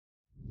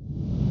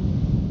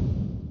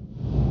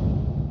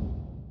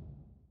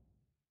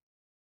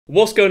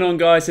What's going on,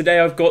 guys?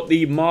 Today I've got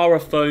the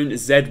Phone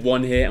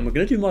Z1 here and we're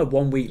going to do my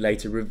 1 week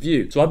later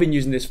review. So I've been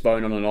using this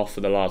phone on and off for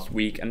the last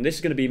week and this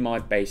is going to be my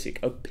basic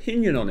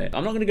opinion on it.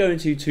 I'm not going to go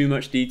into too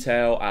much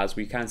detail as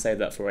we can save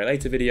that for a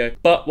later video,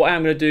 but what I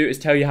am going to do is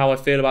tell you how I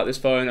feel about this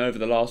phone over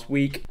the last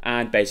week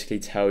and basically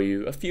tell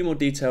you a few more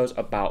details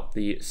about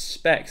the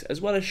specs, as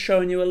well as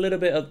showing you a little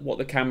bit of what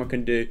the camera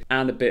can do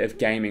and a bit of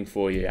gaming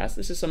for you, as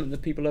this is something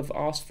that people have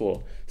asked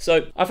for.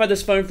 So I've had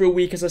this phone for a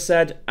week, as I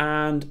said,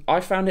 and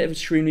I found it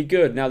extremely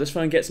good. Now this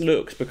phone gets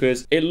looks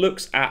because it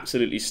looks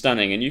absolutely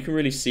stunning, and you can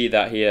really see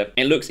that here.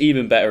 It looks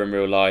even better in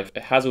real life.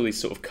 It has all these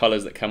sort of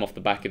colors that come off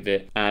the back of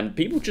it, and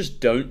people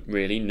just don't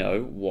really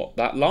know what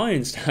that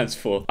lion stands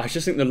for. I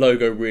just think the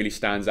logo really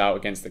stands out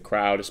against the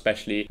crowd,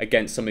 especially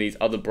against some of these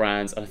other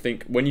brands. And I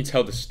think when you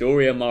tell the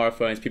story of Mara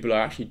phones, people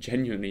are actually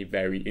genuinely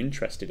very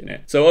interested in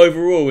it. So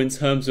overall, in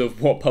terms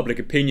of what public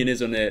opinion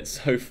is on it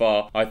so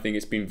far, I think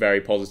it's been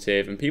very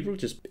positive and people are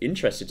just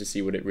interested to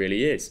see what it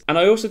really is. And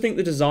I also think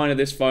the design of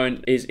this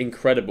phone is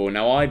incredible.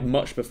 Now I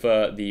much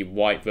prefer the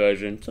white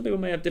version. Some people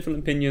may have different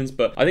opinions,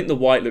 but I think the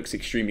white looks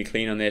extremely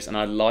clean on this, and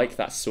I like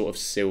that sort of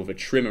silver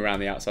trim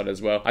around the outside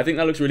as well. I think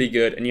that looks really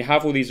good, and you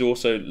have all these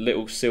also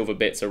little silver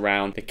bits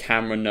around the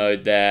camera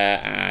node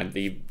there and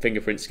the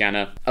fingerprint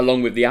scanner,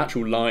 along with the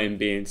actual lion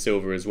being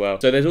silver as well.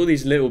 So there's all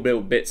these little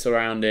bits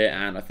around it,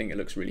 and I think it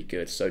looks really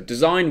good. So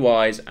design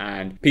wise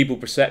and people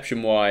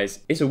perception wise,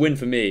 it's a win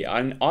for me.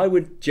 And I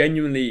would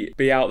genuinely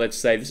be out there to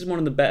say this is one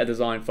of the better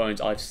design phones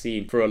I've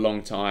seen for a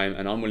long time,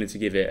 and I'm willing to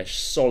give it a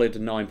solid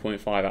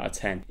 9.5 out of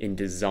 10 in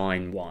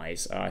design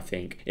wise. I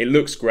think it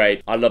looks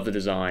great. I love the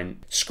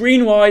design.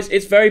 Screen wise,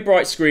 it's very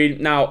bright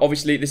screen. Now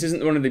obviously this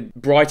isn't one of the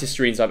brightest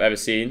screens I've ever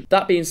seen.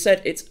 That being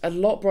said, it's a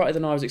lot brighter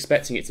than I was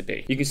expecting it to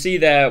be. You can see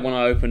there when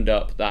I opened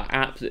up that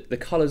app, the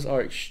colors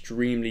are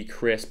extremely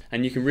crisp,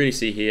 and you can really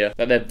see here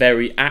that they're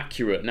very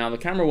accurate. Now the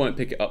camera won't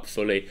pick it up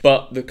fully,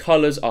 but the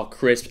colors are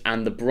crisp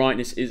and the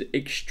brightness is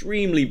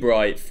extremely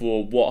bright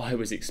for what I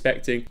was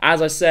expecting.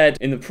 As I said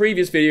in the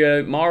previous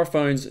video, Mara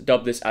phones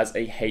dubbed this as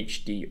a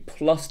HD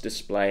plus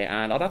display,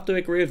 and I'd have to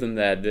agree with them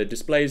there. The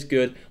display is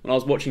good. When I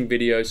was watching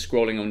videos,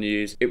 scrolling on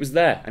news, it was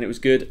there and it was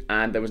good,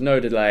 and there was no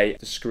delay.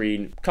 The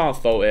screen, can't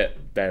fault it.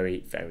 Very,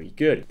 very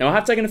good. Now I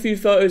have taken a few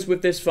photos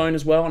with this phone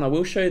as well, and I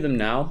will show you them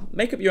now.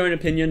 Make up your own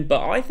opinion,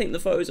 but I think the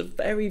photos are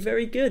very,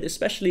 very good,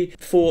 especially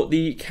for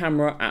the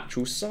camera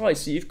actual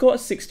size. So you've got a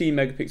 16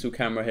 megapixel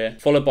camera here,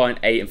 followed by an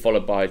 8 and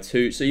followed by a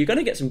 2. So you're going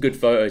to get some good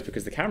photos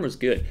because the camera's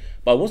good,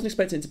 but I wasn't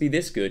expecting it to be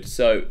this good.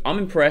 So I'm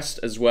impressed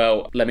as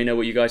well. Let me know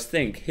what you guys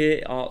think.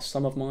 Here are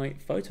some of my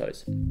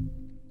photos.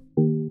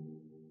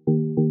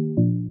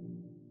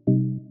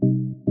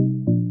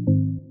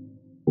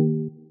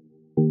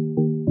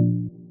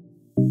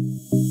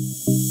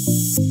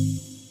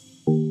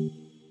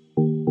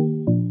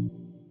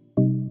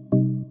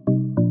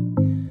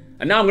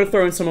 And now I'm going to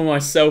throw in some of my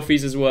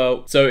selfies as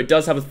well. So it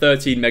does have a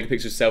 13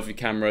 megapixel selfie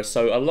camera.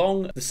 So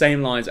along the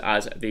same lines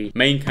as the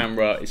main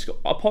camera, it's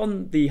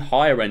upon the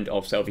higher end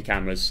of selfie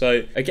cameras.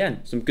 So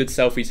again, some good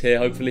selfies here,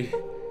 hopefully.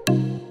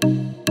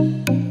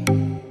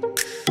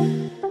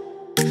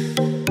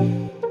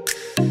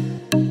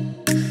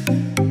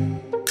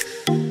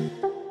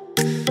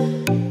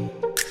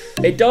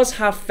 It does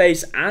have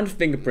face and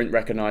fingerprint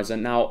recognizer.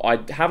 Now, I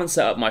haven't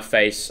set up my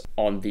face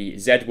on the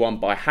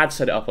Z1, but I had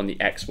set it up on the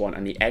X1,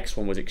 and the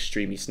X1 was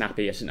extremely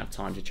snappy. I didn't have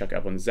time to check it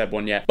up on the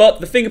Z1 yet. But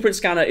the fingerprint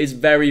scanner is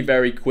very,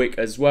 very quick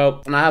as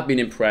well, and I have been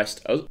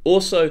impressed.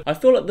 Also, I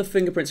feel like the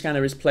fingerprint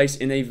scanner is placed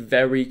in a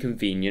very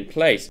convenient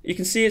place. You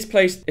can see it's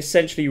placed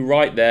essentially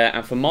right there,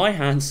 and for my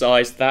hand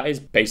size, that is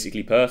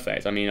basically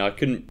perfect. I mean, I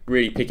couldn't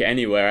really pick it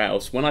anywhere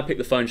else. When I picked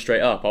the phone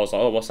straight up, I was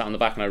like, oh, what's that on the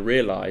back? And I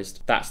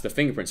realized that's the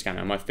fingerprint scanner,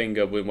 and my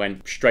finger went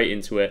straight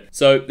into it.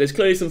 So there's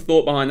clearly some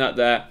thought behind that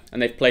there,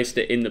 and they've placed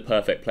it in the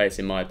perfect place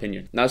in my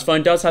opinion. Now this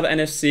phone does have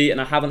NFC, and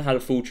I haven't had a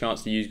full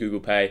chance to use Google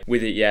Pay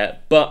with it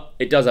yet, but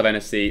it does have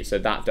NFC, so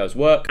that does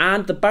work.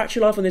 And the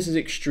battery life on this is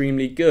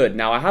extremely good.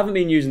 Now I haven't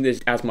been using this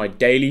as my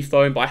daily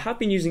phone, but I have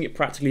been using it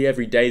practically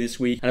every day this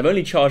week, and I've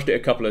only charged it a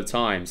couple of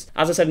times.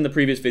 As I said in the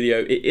previous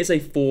video, it is a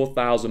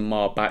 4000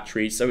 mAh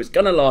battery, so it's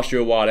gonna last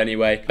you a while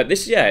anyway. But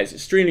this, yeah, it's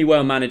extremely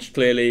well managed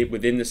clearly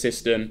within the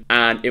system,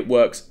 and it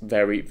works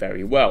very,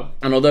 very well.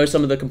 And although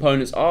some of the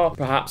components are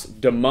perhaps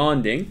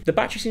demanding, the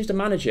battery seems to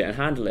manage it and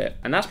handle it,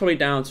 and that's probably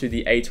down to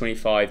the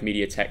A25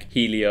 MediaTek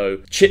Helio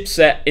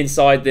chipset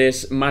inside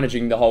this,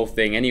 managing the whole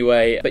thing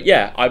anyway. But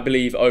yeah, I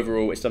believe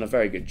overall it's done a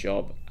very good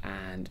job,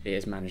 and it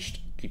has managed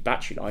the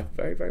battery life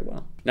very, very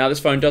well. Now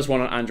this phone does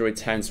run on Android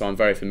 10, so I'm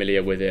very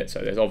familiar with it, so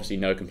there's obviously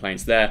no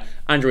complaints there.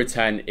 Android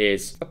 10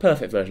 is a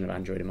perfect version of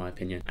Android in my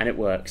opinion, and it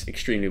works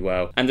extremely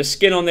well. And the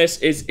skin on this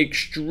is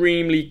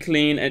extremely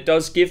clean. It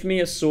does give me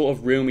a sort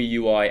of Realme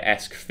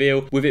UI-esque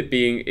feel, with it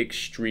being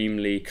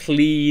extremely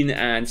clean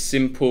and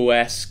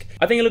simple-esque.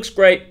 I think it looks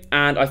great,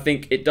 and I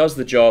think it does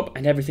the job,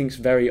 and everything's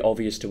very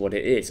obvious to what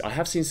it is. I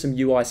have seen some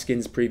UI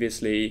skins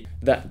previously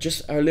that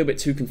just are a little bit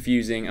too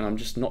confusing, and I'm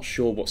just not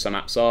sure what some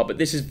apps are, but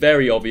this is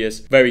very obvious,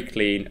 very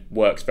clean,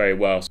 works very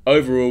well. So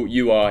overall,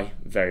 UI,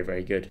 very,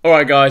 very good.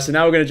 Alright guys, so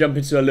now we're going to jump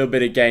into a little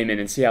bit of gaming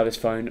and see how this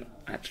phone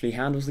actually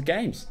handles the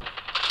games.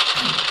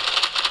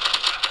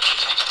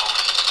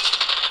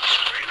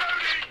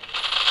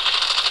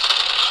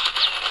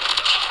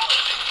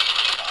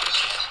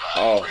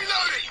 Oh.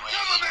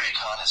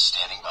 Recon is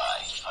standing by.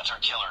 Hunter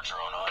killer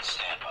drone on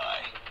standby.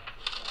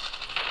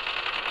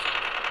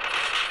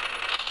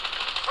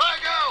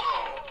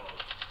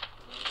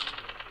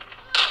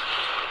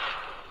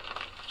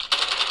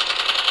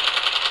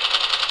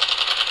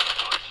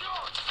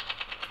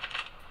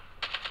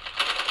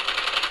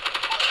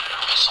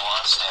 Missile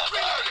on standby.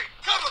 Reloading!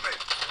 Cover me!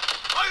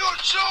 I got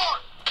shot!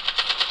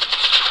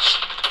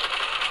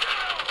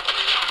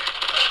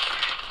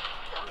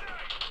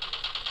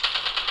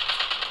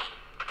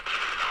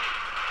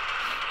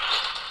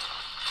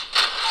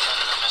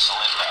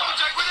 Missile inbound.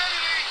 Contact with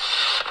enemy!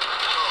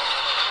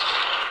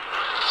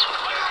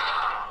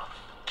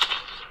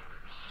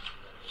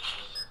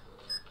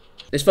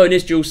 This phone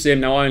is dual SIM.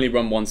 Now I only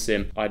run one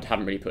SIM. I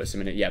haven't really put a SIM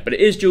in it yet, but it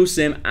is dual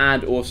SIM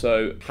and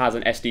also has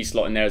an SD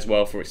slot in there as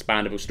well for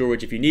expandable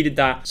storage if you needed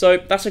that. So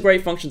that's a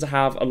great function to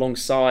have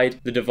alongside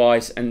the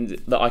device and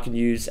that I can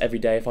use every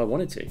day if I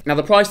wanted to. Now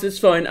the price of this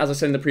phone, as I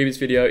said in the previous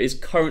video, is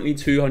currently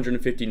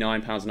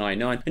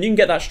 £259.99, and you can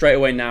get that straight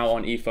away now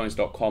on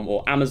eFones.com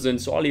or Amazon.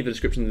 So I'll leave the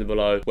description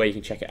below where you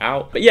can check it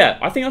out. But yeah,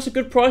 I think that's a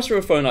good price for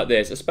a phone like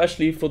this,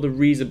 especially for the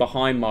reason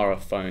behind Mara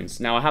phones.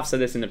 Now I have said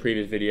this in the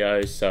previous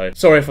videos, so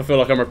sorry if I feel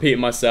like I'm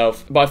repeating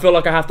myself, but I feel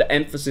like I have to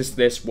emphasize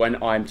this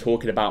when I'm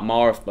talking about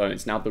Mara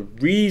phones. Now the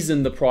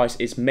reason the price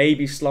is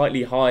maybe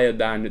slightly higher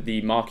than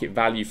the market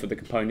value for the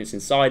components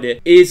inside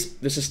it is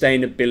the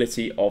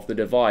sustainability of the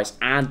device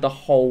and the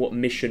whole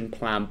mission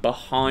plan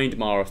behind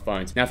Mara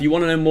phones. Now if you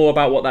want to know more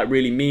about what that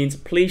really means,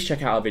 please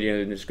check out our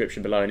video in the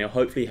description below and it'll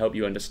hopefully help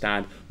you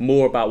understand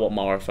more about what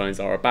Mara phones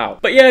are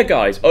about. But yeah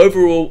guys,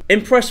 overall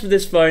impressed with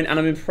this phone, and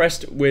I'm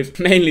impressed with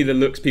mainly the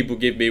looks people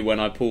give me when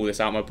I pull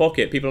this out of my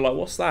pocket. People are like,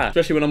 what's that?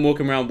 Especially when I'm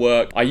walking around work.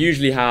 I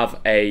usually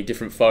have a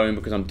different phone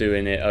because I'm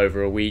doing it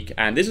over a week,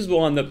 and this is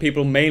one that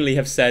people mainly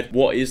have said,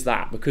 what is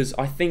that? Because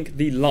I think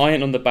the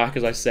lion on the back,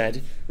 as I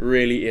said,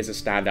 really is a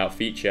standout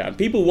feature, and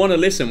people want to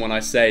listen when I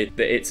say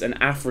that it's an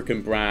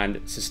African brand,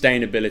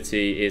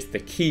 sustainability is the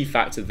key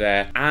factor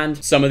there,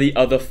 and some of the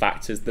other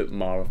factors that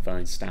Mara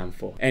phones stand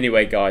for.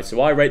 Anyway guys, so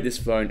I rate this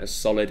phone a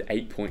solid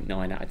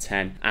 8.9 out of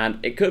 10, and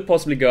it could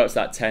possibly go up to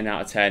that 10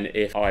 out of 10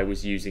 if I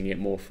was using it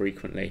more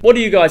frequently. What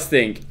do you guys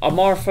think? Are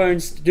Mara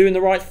phones doing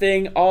the right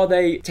thing? Are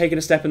they taking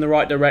a step in the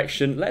right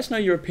direction? Let us know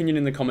your opinion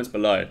in the comments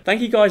below.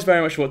 Thank you guys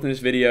very much for watching this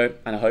video,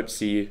 and I hope to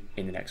see you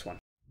in the next one.